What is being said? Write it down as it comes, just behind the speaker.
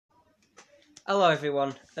Hello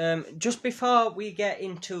everyone. Just before we get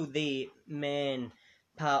into the main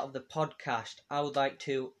part of the podcast, I would like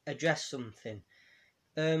to address something.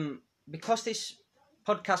 Because this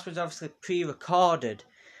podcast was obviously pre-recorded,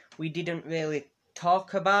 we didn't really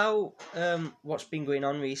talk about what's been going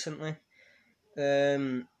on recently.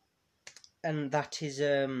 And that is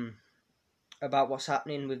about what's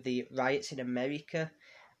happening with the riots in America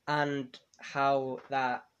and how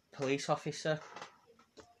that police officer,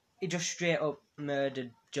 he just straight up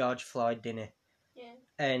murdered George Floyd, didn't he? Yeah.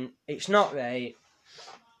 And it's not right.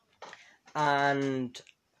 And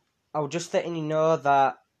I was just letting you know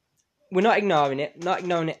that we're not ignoring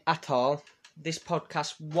it at all. This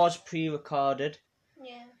podcast was pre-recorded.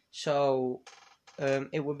 Yeah. So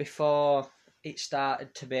it was before it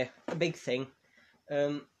started to be a big thing.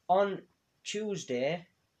 On Tuesday,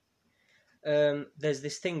 there's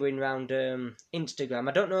this thing going around Instagram.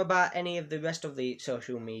 I don't know about any of the rest of the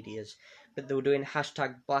social medias, but they were doing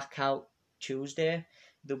hashtag Blackout Tuesday.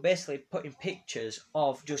 They're basically putting pictures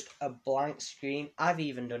of just a blank screen. I've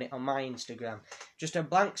even done it on my Instagram. Just a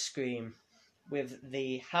blank screen with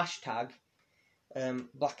the hashtag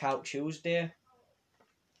Blackout Tuesday.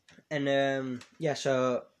 And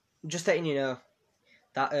so just letting you know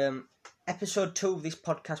that episode 2 of this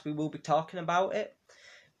podcast, we will be talking about it.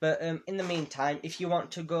 But in the meantime, if you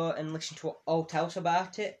want to go and listen to what else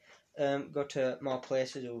about it, go to more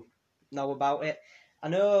places who know about it. I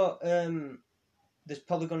know there's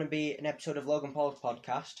probably going to be an episode of Logan Paul's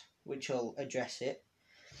podcast, which will address it.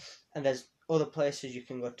 And there's other places you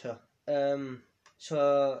can go to.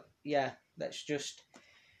 So, yeah, let's just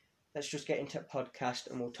get into the podcast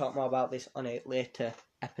and we'll talk more about this on a later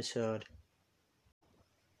episode.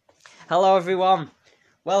 Hello, everyone.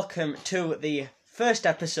 Welcome to the first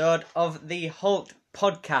episode of the HOLT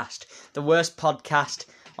Podcast, the worst podcast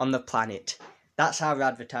on the planet. That's how we're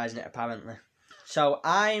advertising it, apparently. So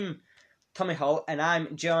I'm Tommy Holt, and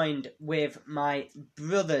I'm joined with my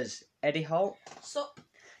brothers, Eddie Holt. Sup?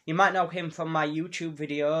 You might know him from my YouTube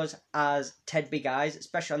videos as Ted Big Eyes,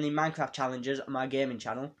 especially on the Minecraft challenges on my gaming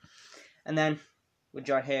channel. And then we're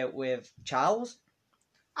joined here with Charles.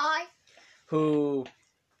 Hi. Who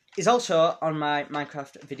is also on my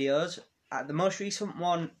Minecraft videos. The most recent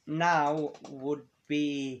one now would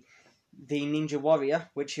be the Ninja Warrior,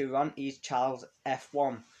 which you're on. He's Charles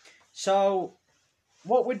F1. So,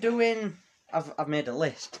 what we're doing... I've made a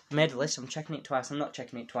list. I'm checking it twice. I'm not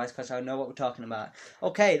checking it twice because I know what we're talking about.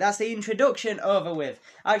 Okay, that's the introduction over with.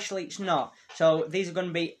 Actually, it's not. So, these are going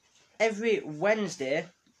to be every Wednesday,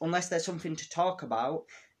 unless there's something to talk about.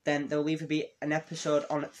 Then there'll either be an episode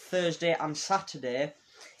on Thursday and Saturday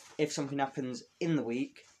if something happens in the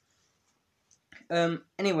week.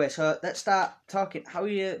 Anyway, so let's start talking. How are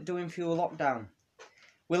you doing for your lockdown?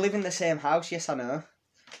 We live in the same house, yes I know.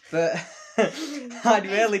 But I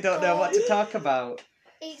really don't know what to talk about.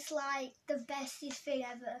 It's like the bestest thing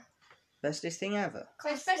ever. Bestest thing ever?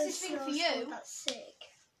 It's bestest thing for you. That's sick.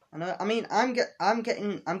 I know. I mean, I'm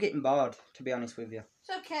getting bored, to be honest with you.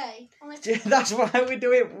 It's okay. That's why we're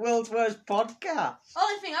doing World's Worst Podcast.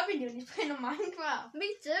 Only thing I've been doing is playing on Minecraft.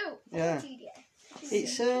 Me too. Yeah.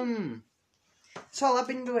 It's That's all I've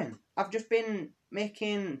been doing. I've just been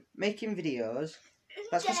making videos.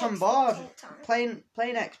 That's because I'm bored. Playing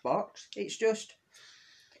Xbox. It's just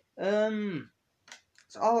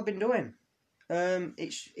that's all I've been doing.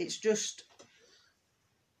 It's just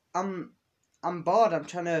I'm bored. I'm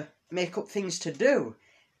trying to make up things to do.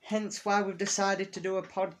 Hence why we've decided to do a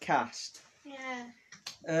podcast. Yeah.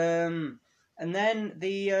 And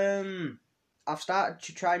then I've started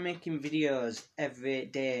to try making videos every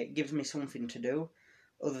day. It gives me something to do,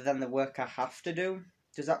 other than the work I have to do.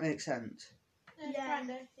 Does that make sense? Yeah.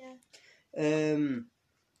 Kinda, yeah.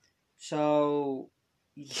 So,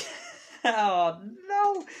 yeah. Oh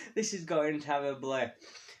no, this is going terribly.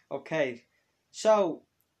 Okay, so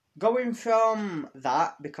going from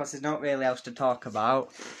that, because there's not really else to talk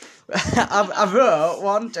about. I wrote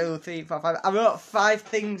 1, 2, 3, 4, 5. I wrote 5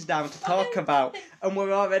 things down to talk about, and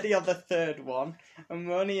we're already on the third one, and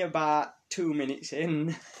we're only about 2 minutes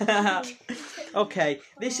in. Okay,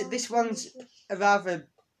 this one's a rather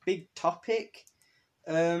big topic,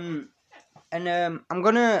 and I'm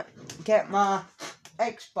gonna get my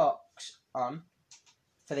Xbox on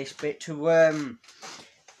for this bit to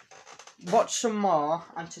watch some more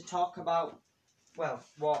and to talk about what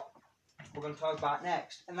we're going to talk about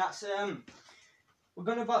next, and that's we're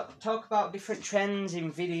going to talk about different trends in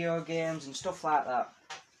video games and stuff like that.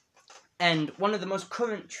 And one of the most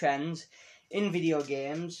current trends in video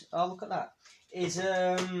games, oh look at that, is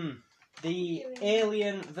the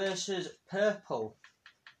Alien versus Purple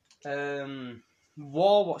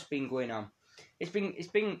war what's been going on. It's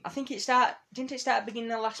been. I think didn't it start at the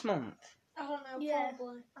beginning of last month? I don't know. Yeah.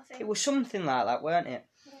 Probably. I think. It was something like that, weren't it?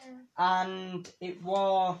 Yeah. And it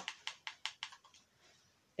was.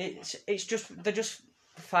 It's just they're just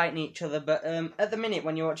fighting each other, but at the minute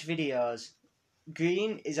when you watch videos,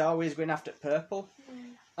 green is always going after purple.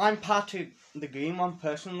 Mm. I'm part of the green one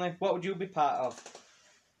personally. What would you be part of?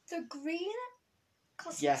 The green.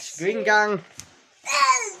 Yes, green gang.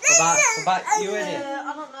 What about you, Eddie?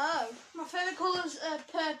 I don't know. My favourite colour's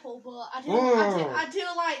purple, but I do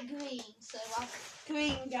like green, so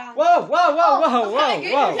green gang. Whoa!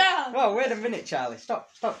 Wait a minute, Charlie. Stop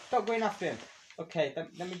going after him. Okay,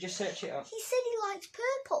 let me just search it up. He said he likes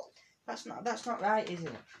purple. That's not right, is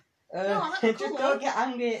it? No, I like the just colour. go get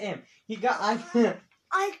angry at him. He got angry.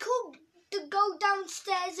 I could go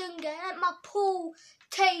downstairs and get at my pool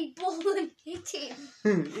table and hit him.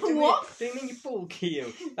 What? Do you mean you pool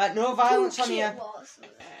cue? Right, no violence on here. Was.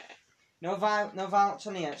 No violence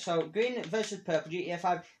on here. So, green versus purple, GTA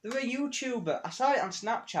 5. There were a YouTuber. I saw it on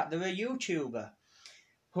Snapchat. There were a YouTuber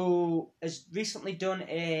who has recently done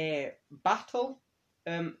a battle.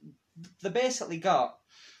 They basically got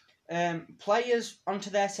players onto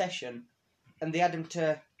their session, and they had them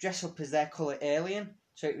to dress up as their colour alien.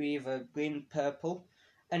 So it was either green, purple,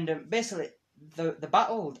 and basically they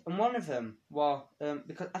battled, and one of them was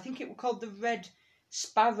because I think it was called the Red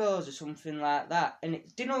Sparrows or something like that. And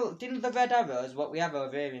it didn't the Red Arrows what we have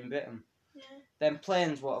over here in Britain? Yeah. Them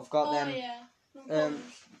planes what have got them Yeah.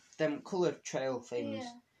 them colour trail things.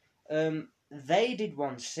 Yeah. They did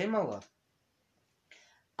one similar,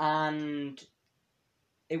 and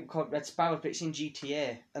it was called Red Sparrows, but it's in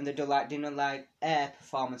GTA, and they do like air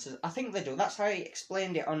performances. I think they do. That's how he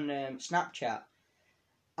explained it on Snapchat,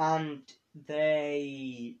 and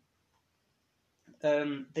they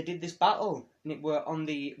did this battle, and it were on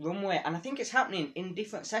the runway, and I think it's happening in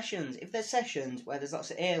different sessions. If there's sessions where there's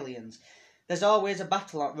lots of aliens, there's always a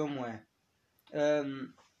battle at runway.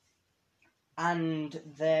 And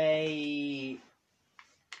they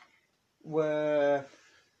were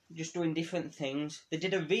just doing different things. They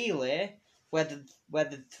did a relay where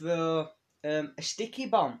they throw a sticky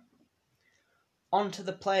bomb onto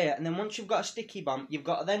the player, and then once you've got a sticky bomb, you've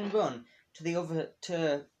got to then run to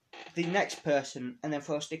the next person and then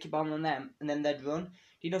throw a sticky bomb on them, and then they'd run.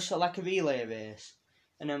 You know, sort of like a relay race.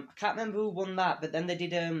 And I can't remember who won that, but then they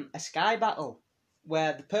did a sky battle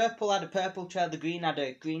where the purple had a purple trail, the green had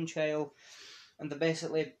a green trail, and they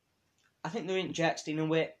basically, I think they were interjecting a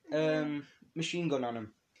way machine gun on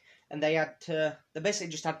them, and they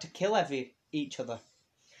basically just had to kill each other.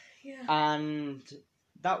 Yeah. And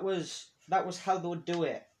that was how they would do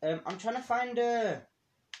it. I'm trying to find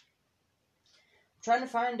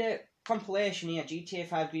a compilation here, GTA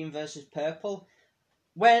 5 Green versus Purple.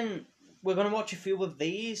 When we're going to watch a few of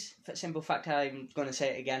these, for the simple fact I'm going to say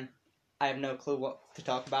it again, I have no clue what to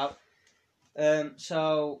talk about.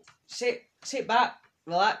 So sit back,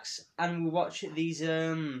 relax, and we'll watch these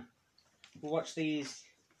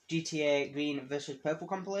GTA Green versus Purple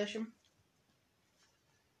compilation.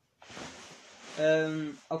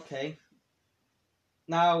 Okay.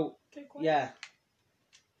 Now, yeah,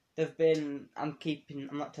 they've been. I'm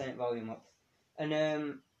not turning volume up,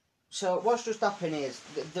 and so what's just happened is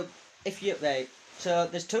if you right. So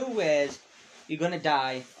there's two ways you're gonna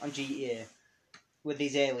die on GTA with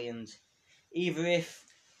these aliens. Either if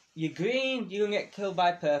you're green, you're gonna get killed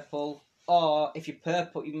by purple, or if you're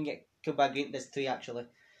purple, you can get killed by green. There's three actually.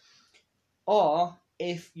 Or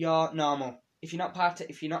if you're normal. If you're not part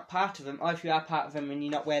of them, or if you are part of them and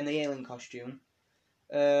you're not wearing the alien costume,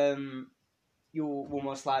 you will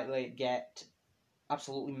most likely get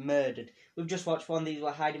absolutely murdered. We've just watched one of these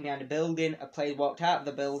were hiding behind a building. A player walked out of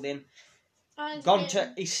the building,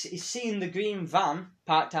 he's seen the green van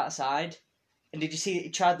parked outside, and did you see that he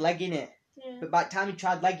tried legging it? Yeah. But by the time he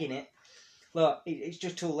tried legging it, look, it's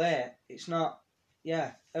just too late. It's not.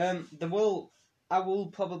 Yeah. I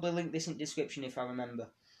will probably link this in the description if I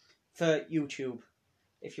remember. For YouTube,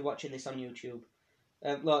 if you're watching this on YouTube.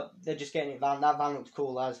 Look, they're just getting it van. That van looks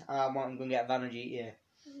cool as I want them to get a van on GTA.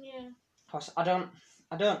 Yeah. Cause I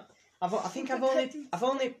think I've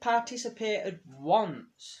only participated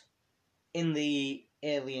once in the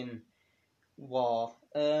Alien War.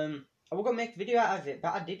 I was gonna make a video out of it,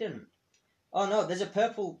 but I didn't. Oh no, there's a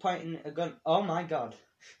purple pointing a gun. Oh my god.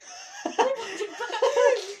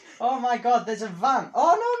 Oh my god, there's a van.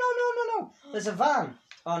 Oh no. There's a van.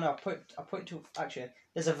 Oh no, I put it to actually.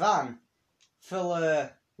 There's a van full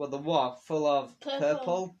of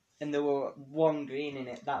purple, and there were one green in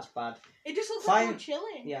it. That's bad. It just looks like we're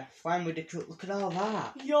chilling. Yeah, fine with the look at all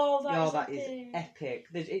that. That is epic.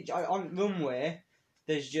 There's on runway.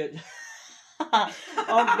 There's just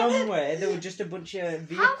On runway, there were just a bunch of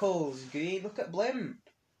vehicles. Green. Look at Blimp.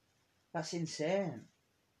 That's insane.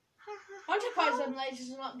 I'm surprised them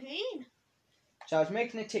lasers are not green. So I was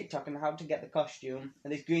making a TikTok on how to get the costume,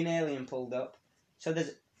 and this green alien pulled up. So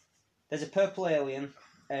there's a purple alien,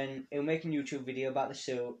 and he'll make a YouTube video about the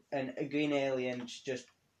suit, and a green alien just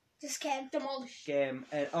came. Demolished. Game.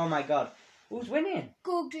 And, oh my god. Who's winning?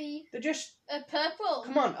 Go green. They're just... purple.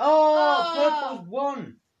 Come on. Oh, purple's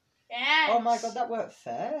won. Yes. Oh my god, that weren't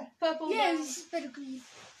fair. Purple. Yes, better green.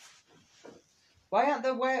 Why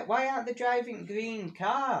aren't they driving green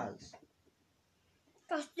cars?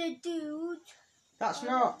 That's the dude. That's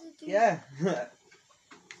not... Yeah.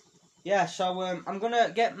 Yeah, so I'm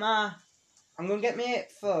gonna get my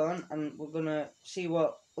phone, and we're gonna see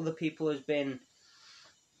what other people has been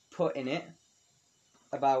put in it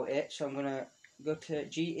about it. So I'm gonna go to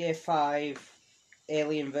GTA 5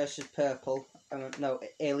 Alien versus Purple. No,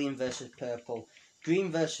 Alien versus Purple.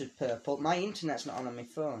 Green versus Purple. My internet's not on my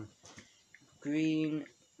phone. Green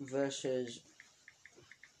versus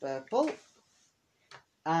Purple.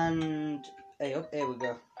 And here we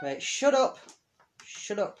go. Wait, shut up. Let's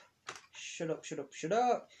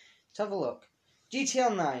have a look.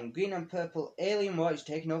 GTA 9, Green and Purple Alien War is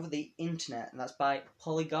taking over the internet, and that's by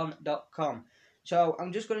Polygon.com. So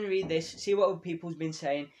I'm just going to read this, see what other people's been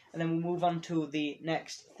saying, and then we'll move on to the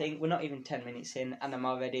next thing. We're not even 10 minutes in, and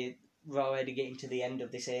we're already getting to the end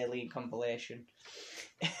of this alien compilation.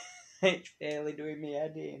 It's barely doing me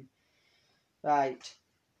head in. Right.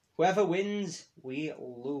 Whoever wins, we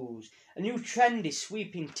lose. A new trend is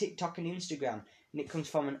sweeping TikTok and Instagram, and it comes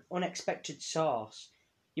from an unexpected source.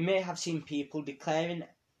 You may have seen people declaring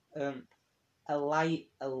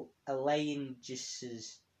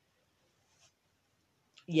allegiances.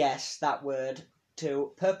 Yes, that word.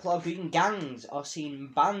 To purple or green gangs, or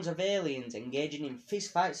seen bands of aliens engaging in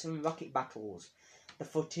fistfights and rocket battles. The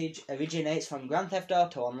footage originates from Grand Theft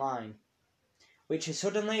Auto Online, which has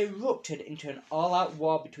suddenly erupted into an all-out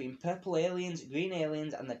war between purple aliens, green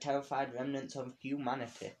aliens, and the terrified remnants of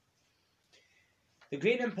humanity. The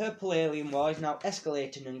green and purple alien war is now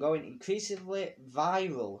escalating and going increasingly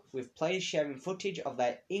viral, with players sharing footage of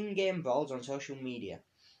their in-game brawls on social media.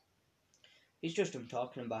 It's just them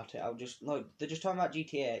talking about it. They're just talking about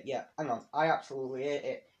GTA. Yeah, hang on. I absolutely hate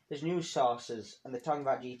it. There's news sources, and they're talking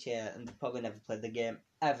about GTA, and they've probably never played the game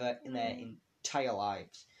ever in their entire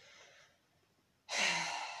lives.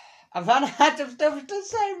 I've run out of stuff to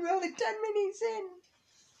say. We're only 10 minutes in.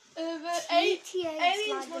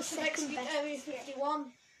 Aliens must have executed Area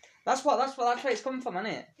 51. That's where it's coming from,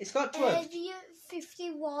 isn't it? It's got to us. Area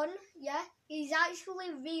 51, yeah, is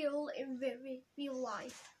actually real in real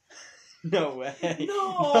life. No way.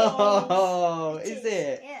 No. No. Is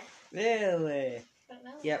it? Yeah. Really? Don't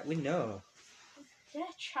know. Yeah, we know.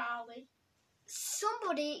 Yeah, Charlie.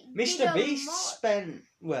 Somebody. Mr. Beast spent.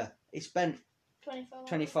 Well, he spent 24.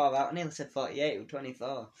 24 out. I nearly said 48 with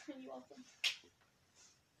 24. You're welcome.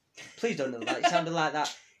 Please don't do that. It sounded like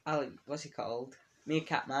that. What's he called?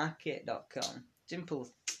 Meerkatmarket.com. Simple.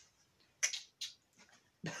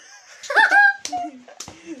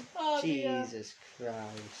 Oh, dear. Jesus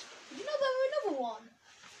Christ. Did you know there were another one?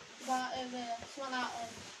 About something like that.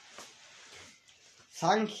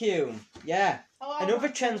 Thank you. Yeah. Oh, Another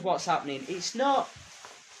trend's what's happening. It's not.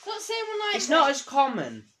 Not the same one like. It's not as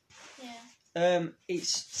common. Yeah. It's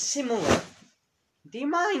similar. Do you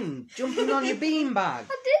mind jumping on your beanbag?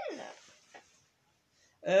 I didn't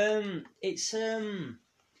know. It's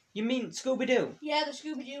You mean Scooby-Doo? Yeah, the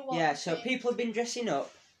Scooby-Doo one. Yeah. So people have been dressing up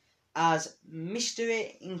as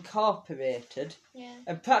Mystery Incorporated. Yeah.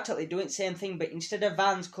 And practically doing the same thing, but instead of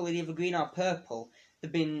vans coloured either green or purple,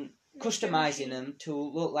 they've been customising them to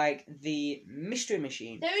look like the Mystery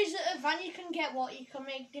Machine. There is a van you can get what you can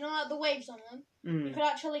make, you know, like the waves on them. You could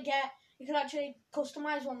actually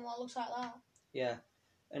customise one that looks like that. Yeah.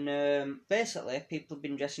 And basically, people have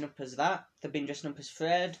been dressing up as that. They've been dressing up as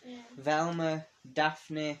Fred, Velma,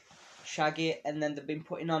 Daphne, Shaggy, and then they've been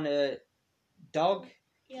putting on a dog.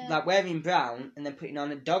 Yeah. Like wearing brown and then putting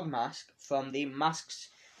on a dog mask from the masks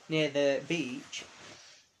near the beach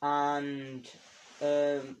and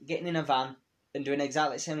getting in a van and doing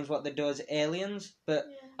exactly the same as what they do as aliens. But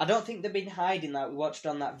I don't think they've been hiding like we watched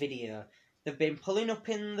on that video. They've been pulling up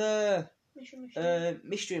in the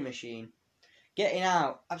Mystery Machine, getting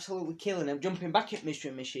out, absolutely killing them, jumping back at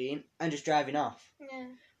Mystery Machine and just driving off. Yeah.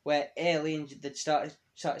 Where aliens, they'd sort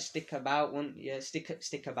of stick about, wouldn't you? Stick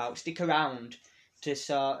around to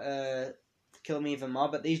sort of kill me even more,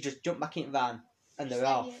 but these just jump back in the van and they're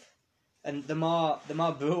off. And the more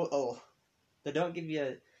brutal. They don't give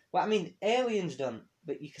you... Well, I mean, aliens don't,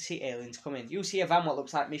 but you can see aliens coming. You see a van what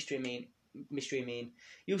looks like Mystery mystery mean.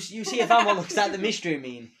 You see a van what looks like the mystery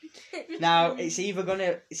mean. Now it's either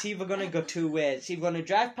gonna go two ways. It's either gonna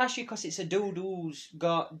drive past you because it's a dude who's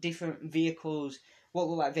got different vehicles, what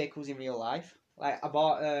look like vehicles in real life. Like I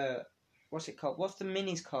bought what's it called? What's the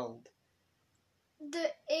minis called?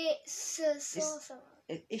 It's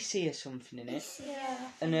Issy or something in it. Yeah.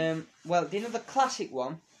 And well, do you know the classic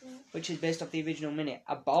one, which is based off the original Mini?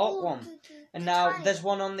 I bought one, and now there's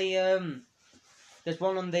one on the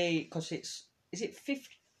because is it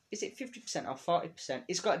 50% off, 40%?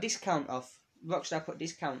 It's got a discount off. Rockstar put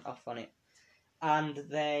discount off on it, and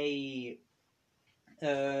they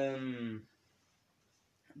there's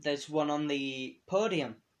one on the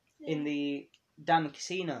podium in the Diamond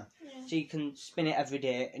Casino. So you can spin it every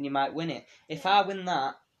day and you might win it. If I win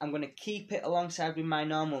that, I'm going to keep it alongside with my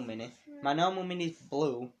normal Mini. My normal Mini is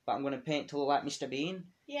blue, but I'm going to paint it to look like Mr. Bean.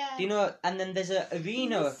 Yeah. Do you know? And then there's a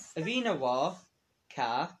Arena War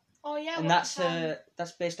car. Oh yeah. And that's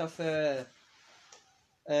based off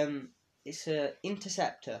it's a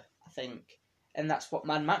Interceptor, I think, and that's what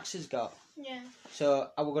Mad Max has got. Yeah. So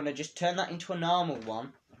I was going to just turn that into a normal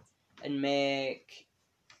one, and make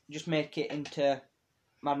it into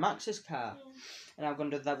Mad Max's car, and I'm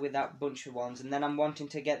going to do that with that bunch of ones, and then I'm wanting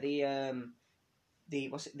to get the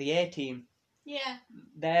A-Team. Yeah.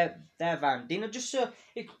 Their van, you know, just so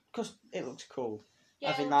because it looks cool,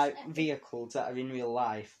 having like vehicles that are in real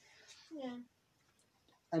life. Yeah.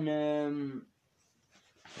 And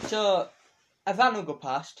so a van will go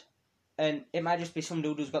past, and it might just be some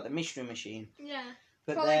dude who's got the mystery machine. Yeah.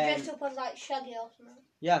 But probably then, dressed up as like Shaggy or something.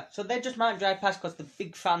 yeah, so they just might drive past because they're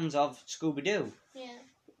big fans of Scooby Doo. Yeah.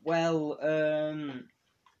 Well,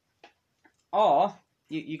 or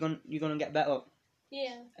you're gonna get bet up.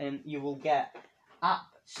 Yeah. And you will get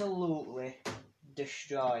absolutely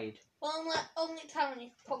destroyed. Well, only time you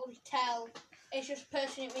can probably tell it's just a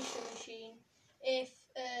person in mystery machine. If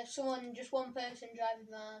just one person driving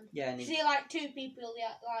the van. Yeah. You see like two people,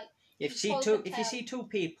 yeah, like. If you see two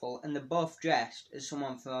people and they're both dressed as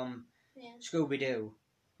someone from Scooby Doo,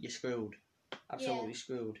 you're screwed. Absolutely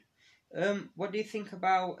screwed. What do you think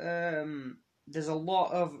about? There's a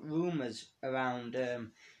lot of rumours around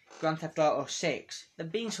Grand Theft Auto 6.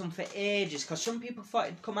 There've been some for ages because some people thought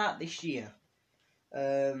it'd come out this year.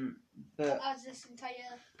 But as this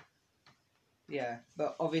entire. Yeah,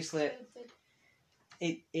 but obviously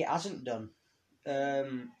it hasn't done.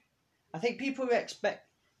 I think people expect.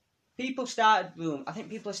 People started I think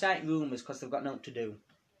people are starting rumours because they've got nothing to do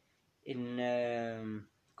in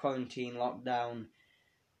quarantine, lockdown,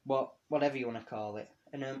 whatever you want to call it.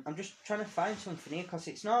 And I'm just trying to find something here because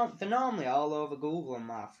they're normally all over Google on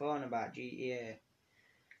my phone about GTA.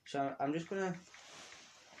 So I'll just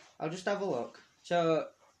have a look. So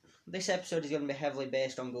this episode is going to be heavily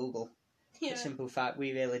based on Google. Yeah. The simple fact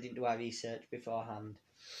we really didn't do our research beforehand.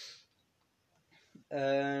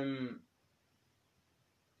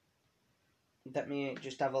 Let me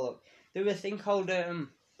just have a look. There was a thing called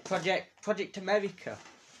Project America.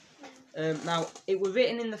 Now, it was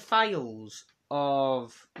written in the files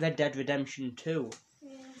of Red Dead Redemption 2.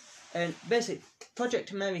 Yeah. And basically,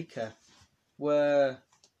 Project America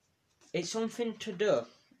it's something to do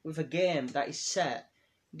with a game that is set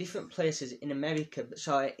in different places in America, but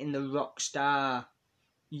sort of in the Rockstar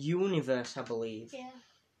universe, I believe. Yeah.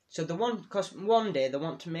 So because one day they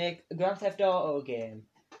want to make a Grand Theft Auto game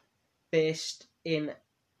based in,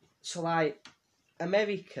 so like,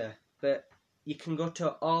 America, but you can go to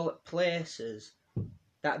all places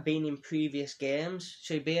that have been in previous games.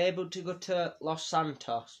 So you'll be able to go to Los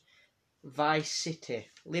Santos, Vice City,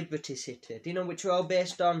 Liberty City, do you know, which are all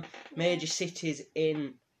based on major cities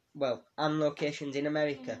and locations in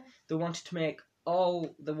America. Yeah. They wanted to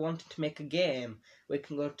make a game where you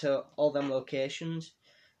can go to all them locations.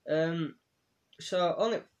 So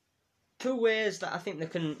only two ways that I think they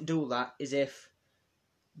can do that is if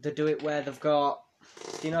they do it where they've got,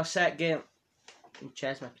 set game.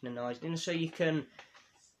 Chair's making a noise. So you can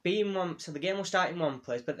be in one. So the game will start in one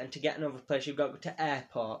place, but then to get another place, you've got to go to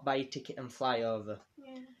airport, buy your ticket, and fly over.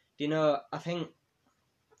 Yeah. I think.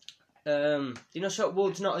 So the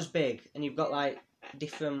world's not as big, and you've got like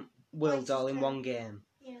different worlds all in one game.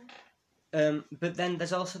 Yeah. But then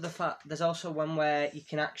there's also one where you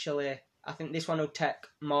can actually. I think this one will take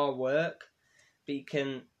more work, but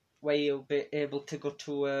where you'll be able to go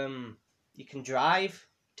to. You can drive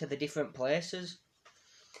to the different places,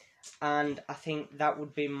 and I think that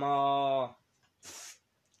would be more.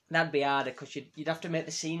 That'd be harder because you'd have to make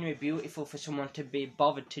the scenery beautiful for someone to be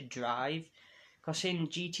bothered to drive. Because in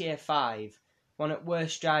GTA 5, one of the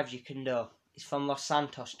worst drives you can do it's from Los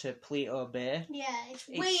Santos to Palito Bay. Yeah, it's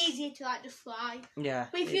way easier to like just fly. Yeah.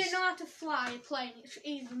 But if you know how to fly a plane, it's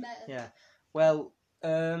even better. Yeah. Well,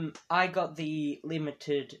 I got the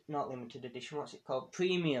not limited edition, what's it called?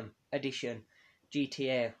 Premium edition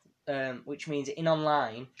GTA, which means in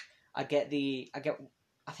online, I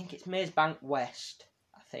think it's Maze Bank West,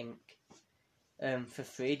 I think, for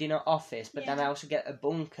free, office, but then I also get a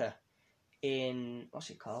bunker in, what's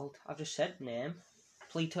it called? I've just said name,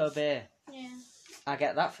 Palito Bay. Yeah. I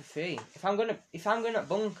get that for free. If I'm going to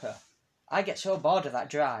bunker, I get so bored of that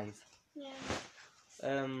drive.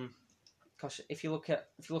 Yeah. Because if you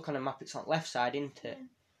look on a map, it's on the left side, isn't it? Yeah.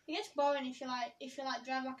 It gets boring if you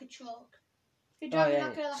drive like a truck. If you're driving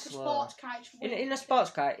like a sports car, in a sports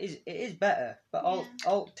car, it is better, but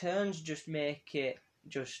all turns just make it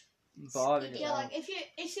just boring. Yeah, like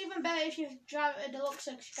it's even better if you drive a deluxe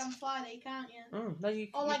because you can fly there, can't you? No, you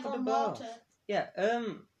or like could on have water. Yeah.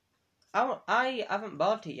 I haven't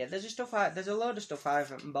bought it yet. There's a load of stuff I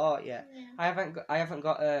haven't bought yet. Yeah. I haven't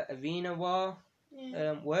got a Arena War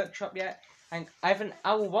workshop yet. I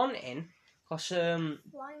was wanting because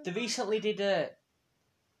they recently did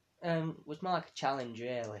was more like a challenge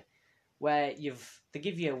really, where they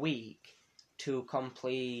give you a week to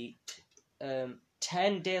complete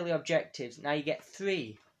 10 daily objectives. Now you get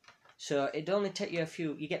 3, so it only take you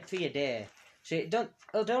you get 3 a day. So it'll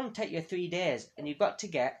only take you 3 days, and you've got to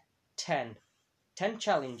get 10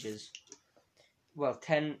 challenges. Well,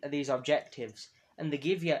 10 of these objectives, and they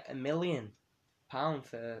give you $1 million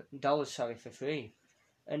for free.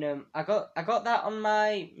 And I got that on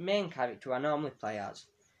my main character I normally play as,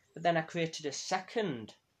 but then I created a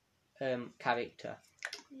second character,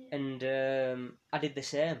 and I did the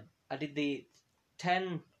same. I did the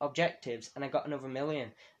 10 objectives, and I got another $1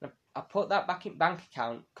 million. And I put that back in bank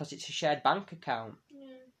account because it's a shared bank account.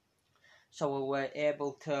 Yeah. So we were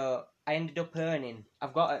able to. I ended up earning.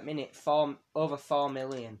 I've got at minute over 4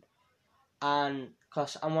 million, and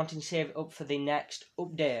because I'm wanting to save it up for the next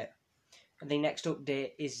update. And the next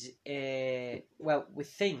update is we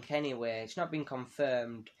think anyway. It's not been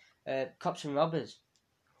confirmed. Cops and robbers,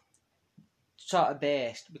 sort of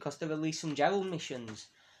based, because they released some Gerald missions,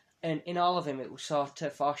 and in all of them it was sort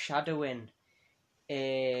of foreshadowing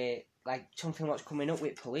like something what's coming up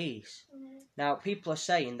with police. Now people are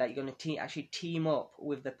saying that you're going to actually team up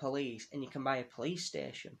with the police, and you can buy a police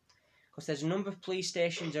station, because there's a number of police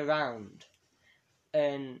stations around,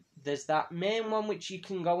 and there's that main one which you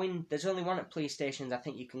can go in. There's only one at police stations I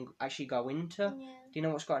think you can actually go into. Do you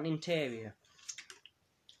know what's got an interior?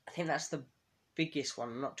 I think that's the biggest one.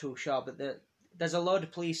 I'm not too sure, but there's a load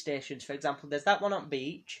of police stations. For example, there's that one on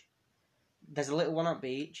beach. There's a little one on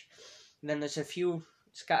beach. And then there's a few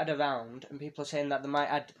scattered around, and people are saying that they might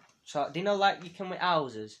add. So, do you know, like you can with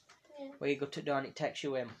houses, where you go to the door and it takes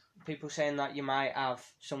you in? People saying that you might have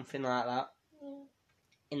something like that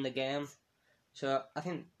in the game. So I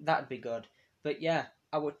think that'd be good. But yeah,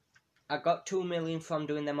 I got 2 million from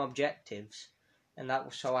doing them objectives, and that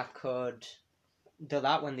was so I could do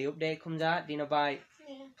that when the update comes out. Do you know, by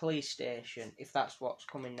police station, if that's what's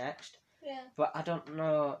coming next. Yeah. But I don't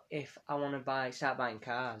know if I want to start buying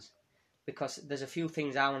cars, because there's a few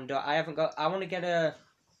things I want to do. I want to get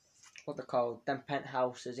what they're called, them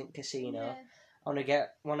penthouses in casino. Yeah. I want to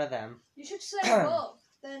get one of them. You should save up,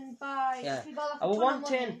 then buy. Yeah. If you got like I was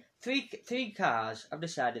wanting money. three cars. I've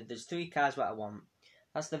decided there's 3 cars what I want.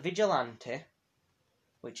 That's the Vigilante,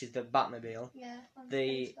 which is the Batmobile. Yeah.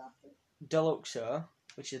 The Deluxo,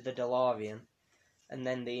 which is the DeLorean, and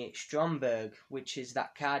then the Stromberg, which is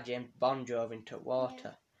that car James Bond drove into water.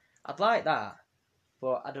 Yeah. I'd like that,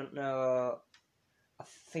 but I don't know. I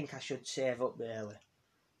think I should save up really,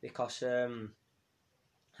 because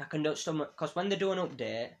I can do some. Because when they do an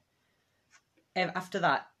update, after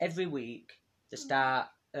that, every week they start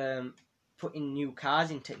putting new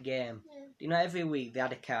cars into the game. Yeah. You know, every week they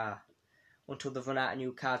add a car until they've run out of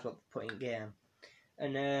new cars what they put in game.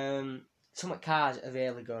 And some cars are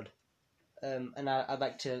really good. And I'd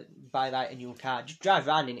like to buy a new car. Just drive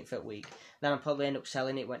around in it for a week. Then I'll probably end up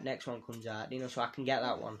selling it when next one comes out. You know, so I can get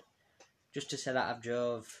that one. Just to say that I've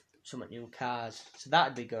drove some new cars. So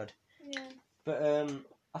that'd be good. Yeah. But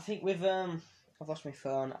I think with I've lost my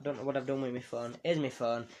phone. I don't know what I've done with my phone. Here's my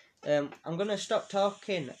phone. I'm gonna stop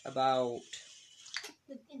talking about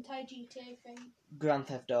the entire GTA thing. Grand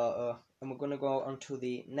Theft Auto, and we're gonna go on to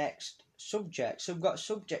the next subject. So we've got a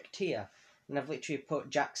subject here, and I've literally put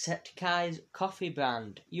Jacksepticeye's coffee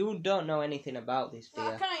brand. You don't know anything about this, do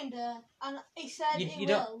you? Kinda. And he said you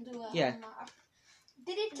will do it. Yeah.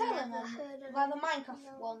 Did he tell him about the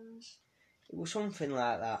Minecraft ones? It was something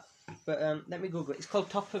like that. But let me Google it. It's called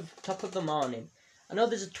Top of the Morning, I know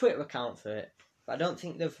there's a Twitter account for it, but I don't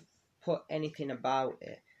think they've put anything about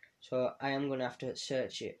it. So I am going to have to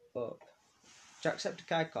search it up.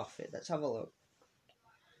 Jacksepticeye coffee. Let's have a look.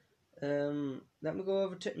 Let me go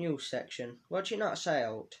over to the news section. Watch it not say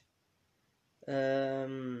out.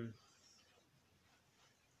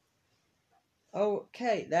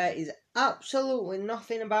 Okay, there is absolutely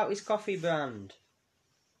nothing about his coffee brand.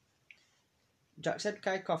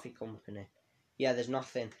 Jacksepticeye Coffee Company. Yeah, there's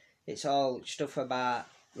nothing. It's all stuff about,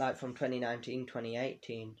 like, from 2019,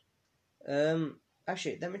 2018.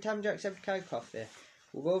 Actually, let me time Jacksepticeye Coffee.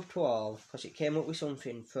 We'll go to all, because it came up with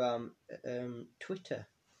something from, Twitter.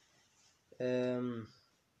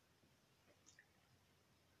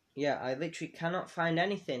 Yeah, I literally cannot find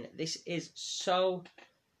anything. This is so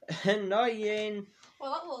annoying.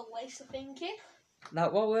 Well, that was a waste of thinking.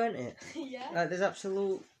 That what, weren't it? Yeah. Like, there's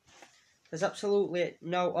absolutely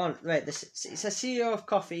no on. Right, it's a CEO of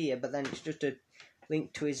coffee here, but then it's just a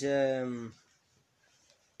link to his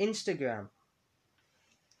Instagram.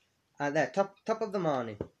 There, top of the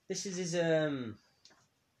morning. This is his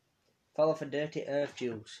follow for dirty earth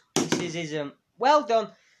juice. This is his well done.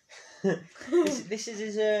 this is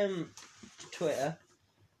his Twitter.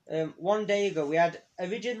 1 day ago, we had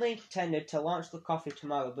originally intended to launch the coffee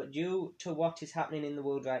tomorrow, but due to what is happening in the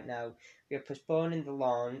world right now, we are postponing the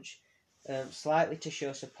launch slightly to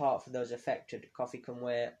show support for those affected. Coffee can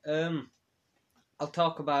wait. I'll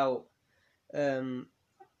talk about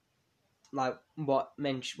like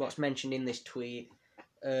what's mentioned in this tweet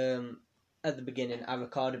at the beginning. I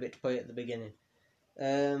recorded it to put it at the beginning.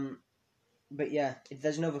 But yeah,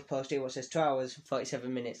 there's another post here what says 2 hours,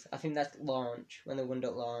 47 minutes. I think that's launch, when they wound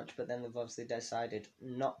up launch, but then they've obviously decided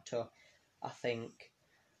not to, I think.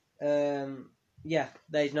 Yeah,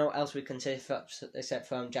 there's no else we can say except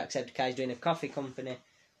from Jacksepticeye doing a coffee company.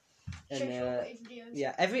 And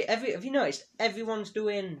yeah, have you noticed everyone's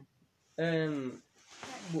doing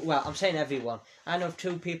well, I'm saying everyone. I know of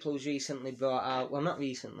 2 people who's recently brought out, well, not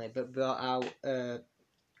recently, but brought out a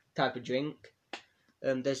type of drink.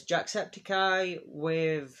 There's Jacksepticeye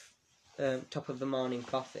with top of the morning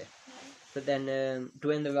coffee. But then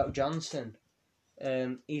Dwayne The Rock Johnson,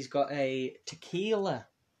 he's got a tequila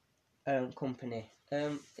company.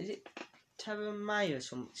 Is it Terramaya or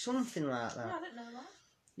something like that? No, I don't know that.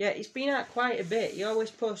 Yeah, he's been out quite a bit. He always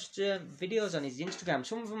posts videos on his Instagram.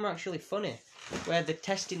 Some of them are actually funny, where they're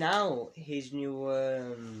testing out his new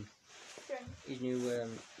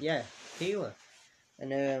tequila.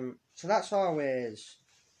 And so that's always,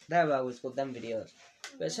 they're always good, them videos.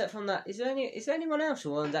 But except from that, is there anyone else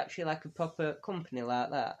who owns actually like a proper company like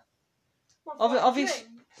that? Obviously,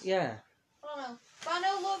 yeah. I don't know. But I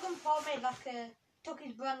know Logan Paul took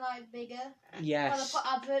his brand like bigger. Yes. And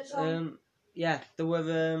put adverts on. Yeah, there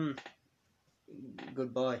were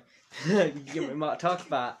good boy. Give me more to talk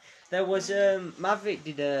about. There was Maverick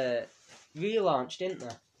did a relaunch, didn't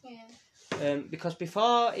they? Yeah. Because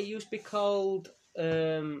before it used to be called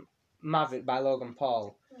Maverick by Logan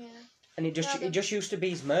Paul. Yeah. And it just used to be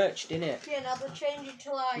his merch, didn't it? Yeah, now they changed it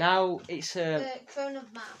to like now it's the Corona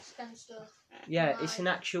mask and stuff. Yeah, like, it's an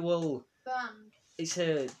actual brand. It's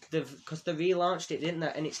because they relaunched it, didn't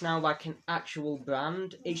they? And it's now like an actual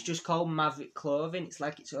brand. Yeah. It's just called Maverick Clothing. It's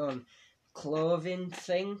like its own clothing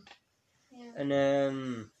thing. Yeah. And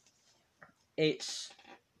it's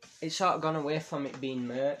sort of gone away from it being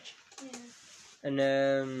merch. Yeah. And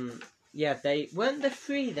yeah, they weren't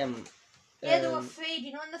free them. Yeah, they were free.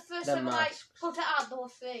 You know, when the first time like put it out, they were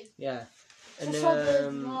free. Yeah. And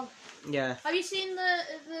yeah. Have you seen the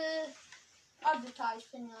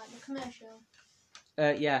advertised thing, like the commercial?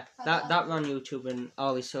 Yeah, that ran on YouTube and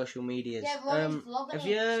all his social medias. Yeah, Ronnie's vlogging have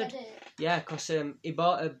you heard? Yeah, because he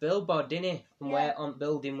bought a billboard, didn't he? And where on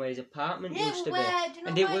building where his apartment used to be.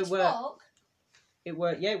 Do you know it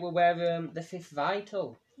were where the Fifth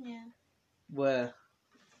Vital were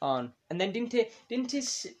on. And then didn't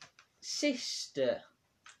his sister,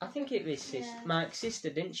 I think it was Mark's sister,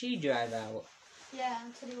 didn't she drive out? Yeah,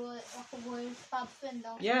 until he was like a really bad thing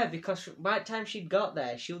though. Yeah, because by the time she'd got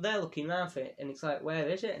there, she was there looking around for it, and it's like, where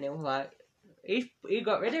is it? And it was like, he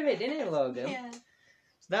got rid of it, didn't he, Logan? Yeah.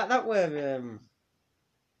 So that were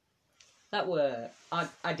I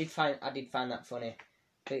did find that funny,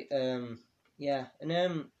 but yeah,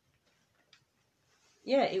 and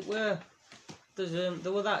yeah, it were.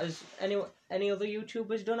 There were that as any other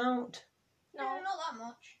YouTubers done out? No, not that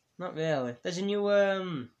much. Not really. There's a new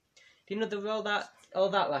do you know the all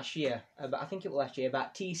that last year? I think it was last year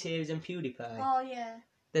about T-Series and PewDiePie. Oh yeah.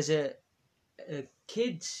 There's a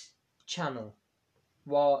kids channel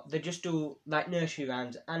what they just do like nursery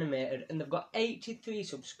rhymes, animated, and they've got 83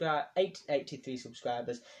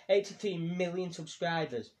 subscribers, 83 million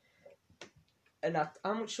subscribers. And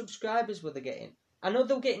how much subscribers were they getting? I know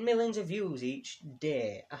they were getting millions of views each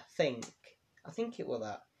day. I think it was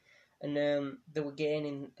that, and they were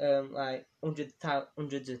gaining like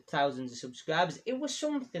hundreds of thousands of subscribers. It was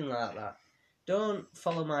something like that. Don't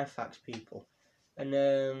follow my facts, people. And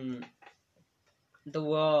there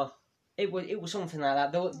were. It was something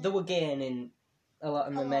like that. They were gaining a lot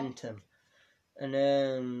of momentum,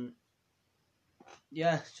 and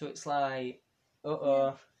yeah. So it's like,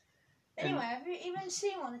 Anyway, have you even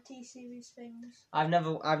seen one of T-series things? I've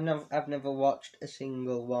never watched a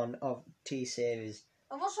single one of T-series.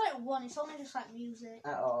 I've watched like one. It's only just like music.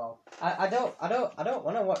 At all. I don't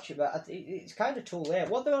want to watch it, but it's kind of too late.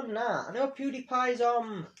 What they're on now? I know PewDiePie's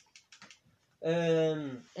on.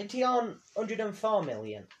 Is he on 104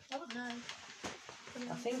 million? I don't know.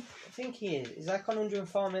 I think he is. He's like on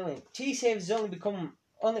 104 million. T-series has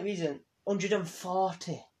only reason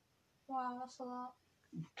 140. Wow, that's a lot.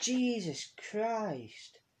 Jesus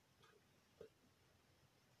Christ.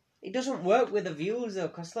 It doesn't work with the views though,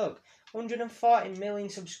 because look, 140 million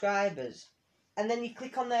subscribers, and then you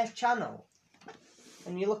click on their channel,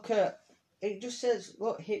 and you look at, it just says,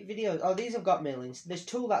 look, hit videos. Oh, these have got millions. There's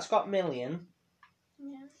two that's got million.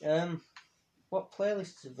 Yeah. What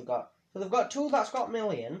playlists have they got? So they've got two that's got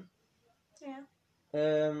million. Yeah.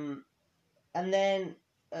 And then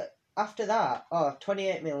after that,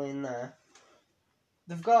 28 million there.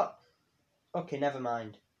 They've got... Okay, never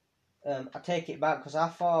mind. I take it back because I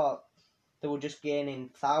thought they were just gaining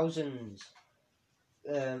thousands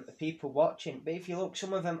of people watching. But if you look,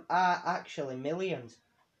 some of them are actually millions.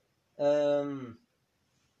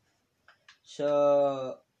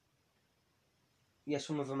 So... Yeah,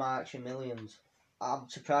 some of them are actually millions. I'm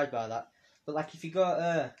surprised by that. But like, if you go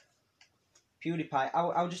to PewDiePie,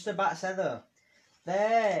 I was just about to say though,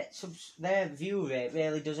 their view rate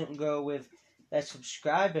really doesn't go with their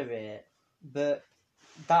subscriber rate, but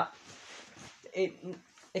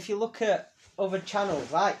if you look at other channels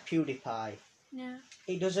like PewDiePie, yeah,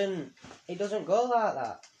 it doesn't go like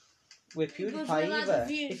that with PewDiePie either.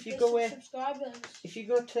 If you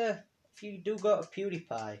do go to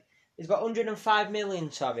PewDiePie, he's got 105 million.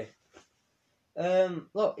 Sorry.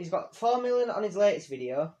 Look, he's got 4 million on his latest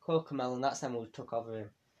video, Cocomelon. That's them who took over him.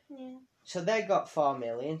 Yeah. So they got 4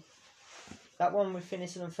 million. That one with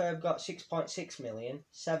Phineas and Ferb got 6.6 million,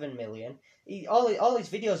 7 million. All his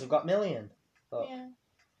videos have got million. But, yeah.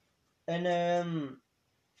 And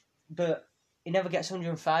but he never gets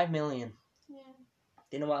 105 million. Yeah.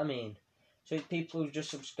 Do you know what I mean? So it's people who are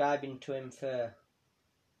just subscribing to him for,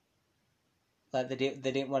 like, they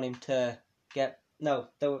didn't want him to get, no,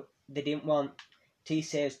 they didn't want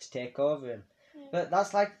T-series to take over him. Yeah. But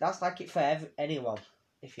that's like it for anyone,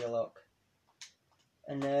 if you look.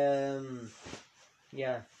 And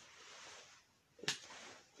yeah,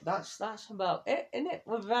 that's about it, innit?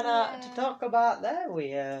 We've run out to talk about there.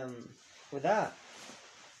 With that.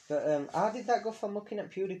 But how did that go from looking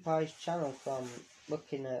at PewDiePie's channel from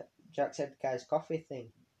looking at Jacksepticeye's coffee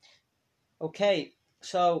thing? Okay,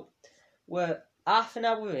 so we're half an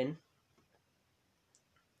hour in.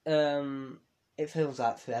 It feels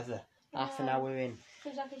like forever. Half an hour in.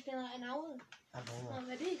 Feels like it's been like an hour. I know.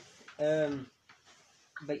 Already.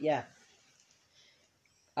 But yeah,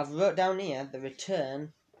 I've wrote down here the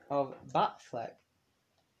return of Batfleck.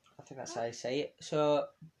 I think that's how you say it. So,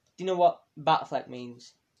 do you know what Batfleck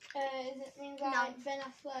means? It means like Ben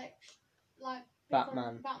Affleck, like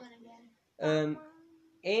Batman again.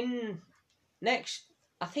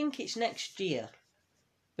 I think it's next year.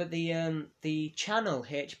 But the channel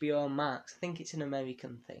HBO Max, I think it's an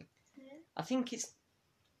American thing. Yeah. I think is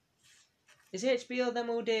HBO them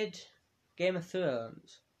who did Game of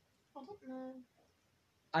Thrones? I don't know.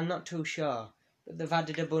 I'm not too sure, but they've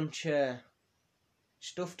added a bunch of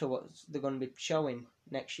stuff to what they're going to be showing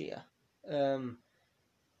next year.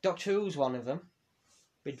 Doctor Who's one of them.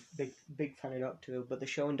 Big fan of Doctor Who, but they're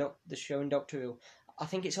showing Doctor Who. I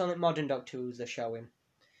think it's only modern Doctor Who's they're showing.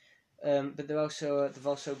 But they've also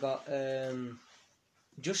got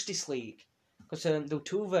Justice League, because there were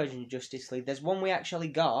two versions of Justice League. There's one we actually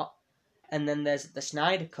got, and then there's the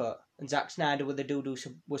Snyder cut. And Zack Snyder with the dude who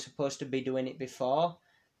was supposed to be doing it before.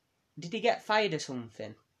 Did he get fired or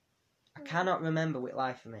something? I cannot remember with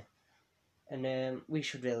life of me. And we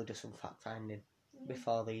should really do some fact finding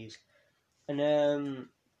before these. And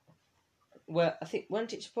well, I think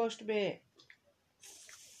wasn't it supposed to be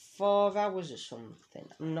 4 hours or something?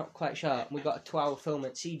 I'm not quite sure. We got a 2-hour film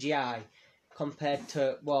at CGI compared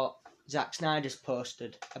to what Zack Snyder's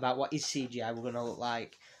posted about what his CGI were going to look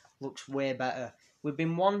like looks way better.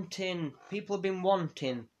 People have been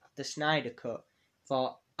wanting the Snyder Cut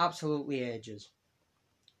for absolutely ages.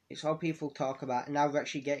 It's all people talk about, and now we're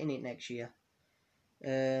actually getting it next year.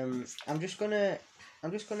 I'm just gonna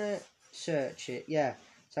search it. Yeah,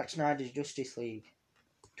 Zack Snyder's Justice League,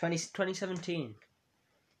 2017.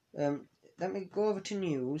 Let me go over to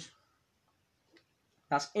news.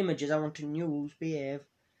 That's images. I want to news. Behave.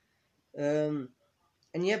 And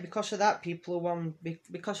yeah, because of that,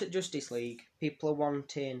 because of Justice League, people are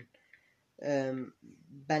wanting Ben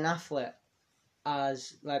Affleck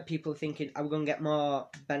as, like, people are thinking, are we going to get more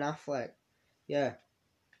Ben Affleck? Yeah.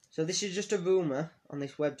 So this is just a rumour on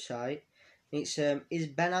this website. It's, is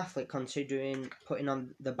Ben Affleck considering putting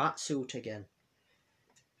on the bat suit again?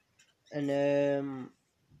 And,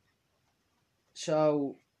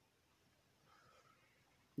 so,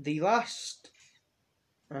 the last,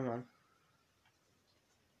 hang on.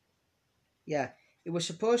 Yeah, it was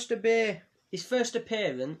supposed to be, his first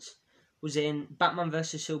appearance was in Batman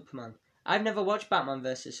vs Superman. I've never watched Batman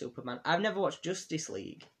vs Superman. I've never watched Justice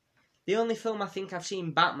League. The only film I think I've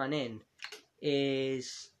seen Batman in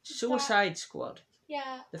is Suicide Squad.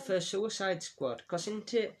 Yeah. The first Suicide Squad. Because in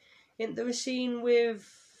there a scene with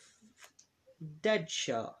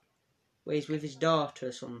Deadshot, where he's with his daughter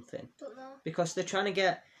or something. Don't know. Because they're trying to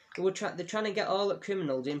get all the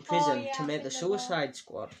criminals in prison to make the Suicide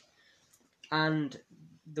Squad. And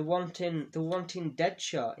the wanting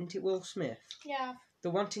Deadshot, isn't it Will Smith? Yeah. The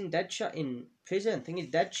wanting Deadshot in prison. Thing is,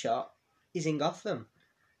 Deadshot is in Gotham.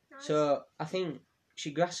 Nice. So I think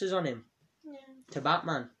she grasses on him to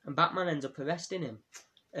Batman, and Batman ends up arresting him.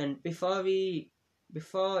 And before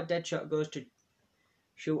Deadshot goes to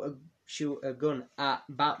shoot a gun at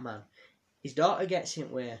Batman, his daughter gets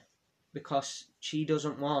in way because she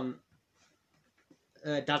doesn't want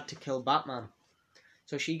her dad to kill Batman.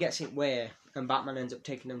 So she gets in way, and Batman ends up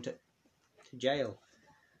taking him to jail.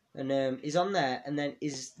 And he's on there, and then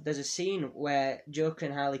there's a scene where Joker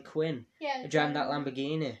and Harley Quinn are driving that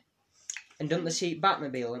Lamborghini, and don't they see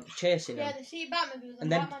Batmobile and chasing him? Yeah, they see Batmobile,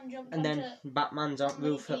 and then Batman's on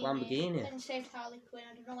roof at Lamborghini. And saved Harley Quinn.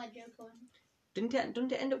 I don't know where Joker went.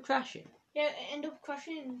 Didn't it end up crashing? Yeah, it ended up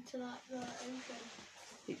crashing into the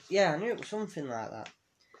ocean. Yeah, I knew it was something like that.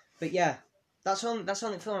 But yeah, that's the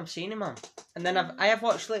only film I've seen him on. And then I have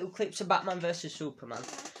watched little clips of Batman vs Superman.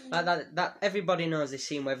 Like that everybody knows this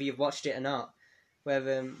scene, whether you've watched it or not, where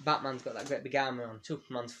Batman's got that great big armour on,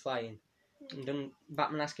 Superman's flying, and then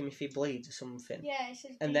Batman asks him if he bleeds or something. Yeah, it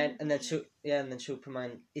says. And then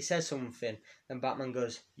Superman, he says something, and Batman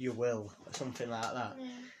goes, "You will," or something like that.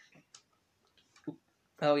 Yeah.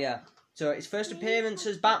 Oh yeah. So his first appearance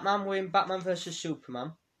as Batman were in Batman vs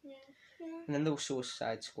Superman. Yeah. And then there was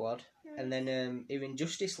Suicide Squad. And then he was in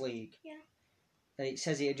Justice League. Yeah. And it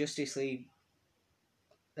says here Justice League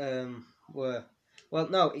were... Well,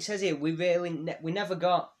 no, it says here we never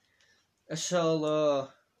got a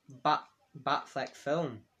solo Batfleck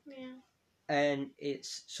film. Yeah. And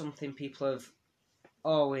it's something people have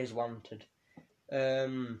always wanted.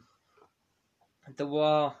 The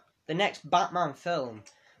next Batman film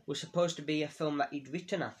was supposed to be a film that he'd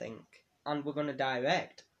written, I think, and we're going to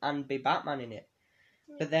direct and be Batman in it.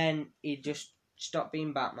 But then he just stopped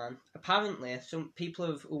being Batman. Apparently, some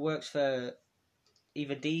people who works for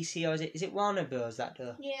either DC or is it Warner Bros. That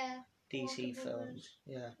do DC films?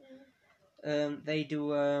 Yeah. They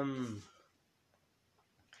do.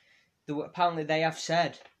 Apparently, they have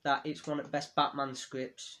said that it's one of the best Batman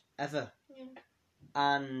scripts ever. Yeah.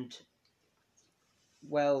 And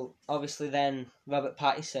well, obviously, then Robert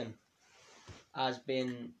Pattinson has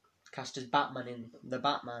been cast as Batman in The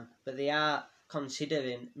Batman, but they are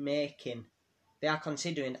considering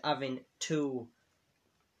having two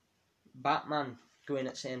Batman going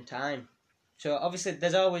at the same time. So obviously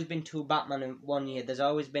there's always been two Batman in 1 year. There's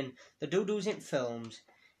always been the Doodles in films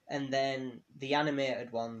and then the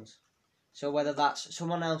animated ones. So whether that's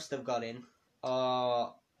someone else they've got in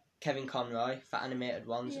or Kevin Conroy for animated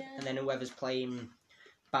ones, and then whoever's playing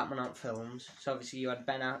Batman on films. So obviously you had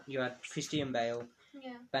Christian Bale,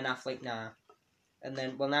 Ben Affleck now. And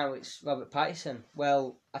then, well, now it's Robert Pattinson.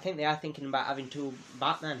 Well, I think they are thinking about having two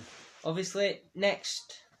Batmen. Obviously,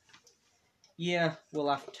 next year we'll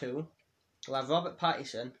have two. We'll have Robert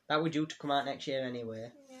Pattinson. That we're due to come out next year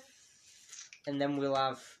anyway. Yeah. And then we'll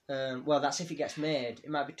have, well, that's if it gets made.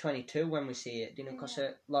 It might be 22 when we see it, because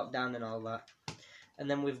of lockdown and all that. And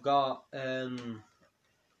then we've got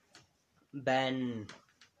Ben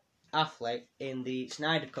Affleck in the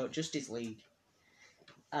Snyder Cut Justice League.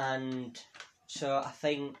 And... so I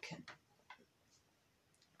think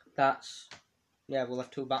that's Yeah, we'll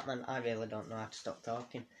have 2 Batman. I really don't know how to stop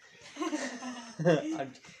talking.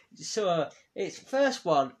 So, it's first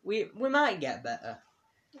one. We might get better.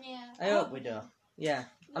 Yeah. I hope we do. Yeah.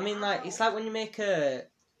 I mean, like, it's like when you make a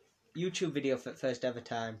YouTube video for the first ever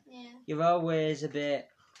time. Yeah. You're always a bit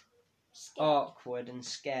Scared. awkward and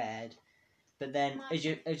scared. But then, as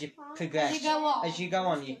you progress, As you go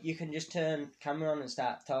on, you can just turn camera on and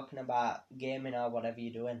start talking about gaming or whatever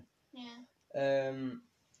you're doing. Yeah.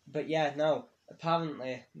 But yeah, no.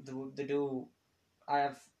 Apparently, they do. I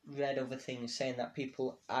have read other things saying that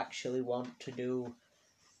people actually want to do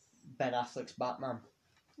Ben Affleck's Batman.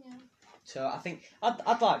 Yeah. So I think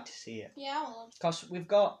I'd like to see it. Yeah, I would. Because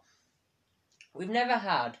we've never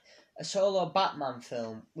had a solo Batman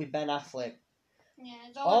film with Ben Affleck. Yeah,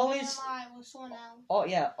 it's always been like with someone else. Oh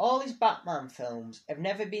yeah, all his Batman films have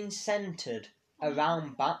never been centred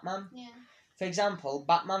around Batman. Yeah. For example,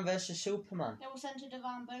 Batman vs Superman. They were centred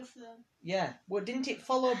around both of them. Yeah. Well, didn't it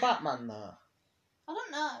follow Batman though? I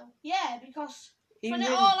don't know. Yeah, because when Even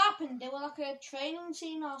it all happened, they were like a training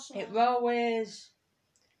scene or something. it always.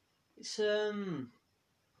 It's Well,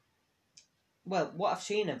 what I've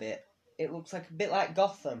seen of it, it looks like a bit like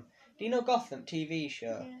Gotham. Do you know Gotham TV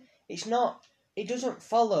show? Yeah. It's not. It doesn't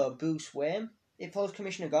follow Bruce Wayne. It follows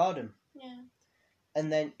Commissioner Gordon. Yeah. And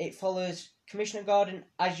then it follows Commissioner Gordon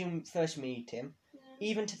as you first meet him,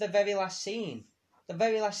 even to the very last scene. The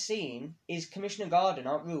very last scene is Commissioner Gordon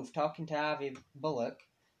on roof talking to Harvey Bullock,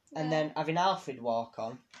 and then having Alfred walk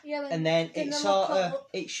on, and then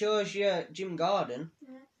it shows you Jim Gordon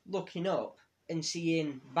looking up and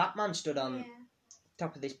seeing Batman stood on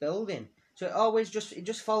top of this building. So it always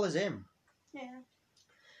just follows him. Yeah.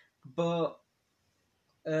 But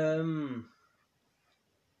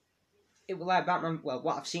it was like Batman. Well,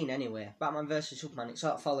 what I've seen anyway, Batman vs Superman. It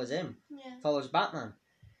sort of follows him, follows Batman,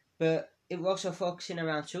 but it was also focusing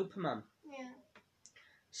around Superman. Yeah.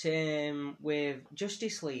 Same with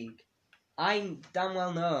Justice League. I damn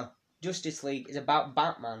well know Justice League is about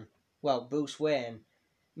Batman. Well, Bruce Wayne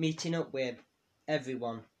meeting up with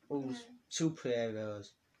everyone who's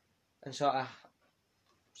superheroes, and sort of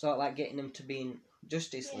like getting them to be in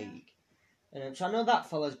Justice League. And so I know that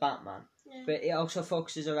follows Batman. Yeah. But it also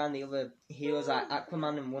focuses around the other heroes like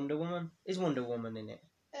Aquaman and Wonder Woman. Is Wonder Woman in it?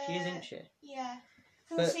 She is, isn't she? Yeah.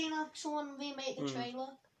 I've seen like someone remake the trailer.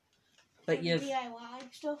 But you've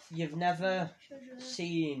DIY stuff. You've never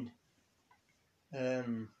seen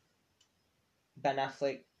Ben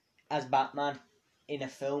Affleck as Batman in a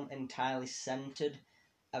film entirely centred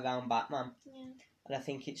around Batman. Yeah. And I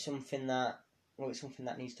think it's something that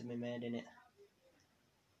needs to be made in it.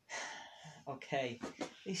 Okay,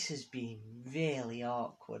 this has been really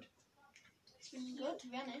awkward. It's been good, to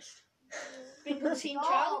be honest. It's been good seeing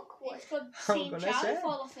Charlie. It's good seeing Charlie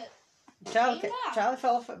fall off it. Charlie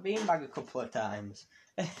fell off a beanbag a couple of times.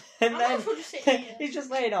 And then he's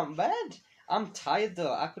just laying on bed. I'm tired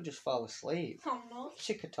though, I could just fall asleep. I'm not.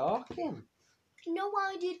 Sick of talking. No,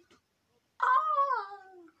 I did.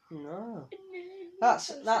 No.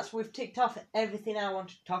 That's we've ticked off everything I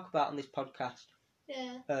wanted to talk about on this podcast.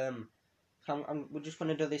 Yeah. We're just going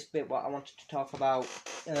to do this bit what I wanted to talk about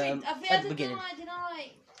Have you at ever the beginning. like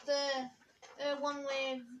the one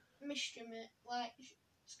with mystery, like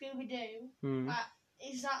Scooby-Doo? Like,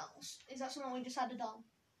 is that something we decided on?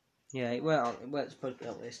 Yeah, well, it's supposed to be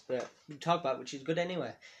on the list, but we talk about it, which is good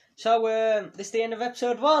anyway. So, this is the end of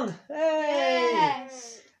episode 1. Hey!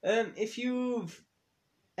 Yes! If you've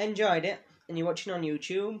enjoyed it and you're watching on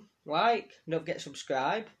YouTube, don't forget to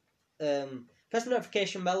subscribe. Press the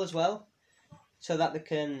notification bell as well, so that they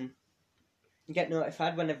can get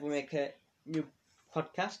notified whenever we make a new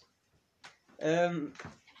podcast.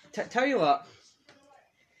 Tell you what,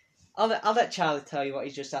 I'll let Charlie tell you what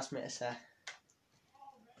he's just asked me to say.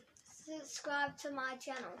 Subscribe to my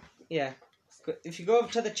channel. Yeah, if you go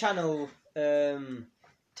over to the channel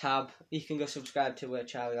tab, you can go subscribe to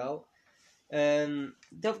Charlie Holt. Don't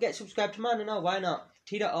forget to subscribe to mine. I know, why not?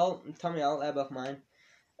 T.Holt and Tommy Holt, they're both mine.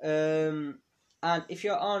 And if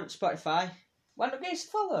you're on Spotify, why not give us a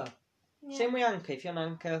follow? Yeah. Same with Anchor. If you're on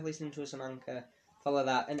Anchor, listening to us on Anchor, follow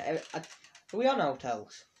that. And are we on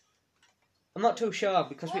HOLTs? I'm not too sure,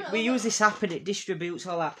 because we use this app and it distributes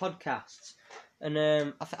all our podcasts. And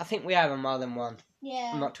I think we are on more than one.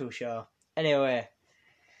 Yeah. I'm not too sure. Anyway,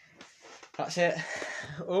 that's it.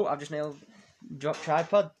 Oh, I've just drop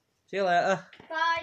tripod. See you later. Bye.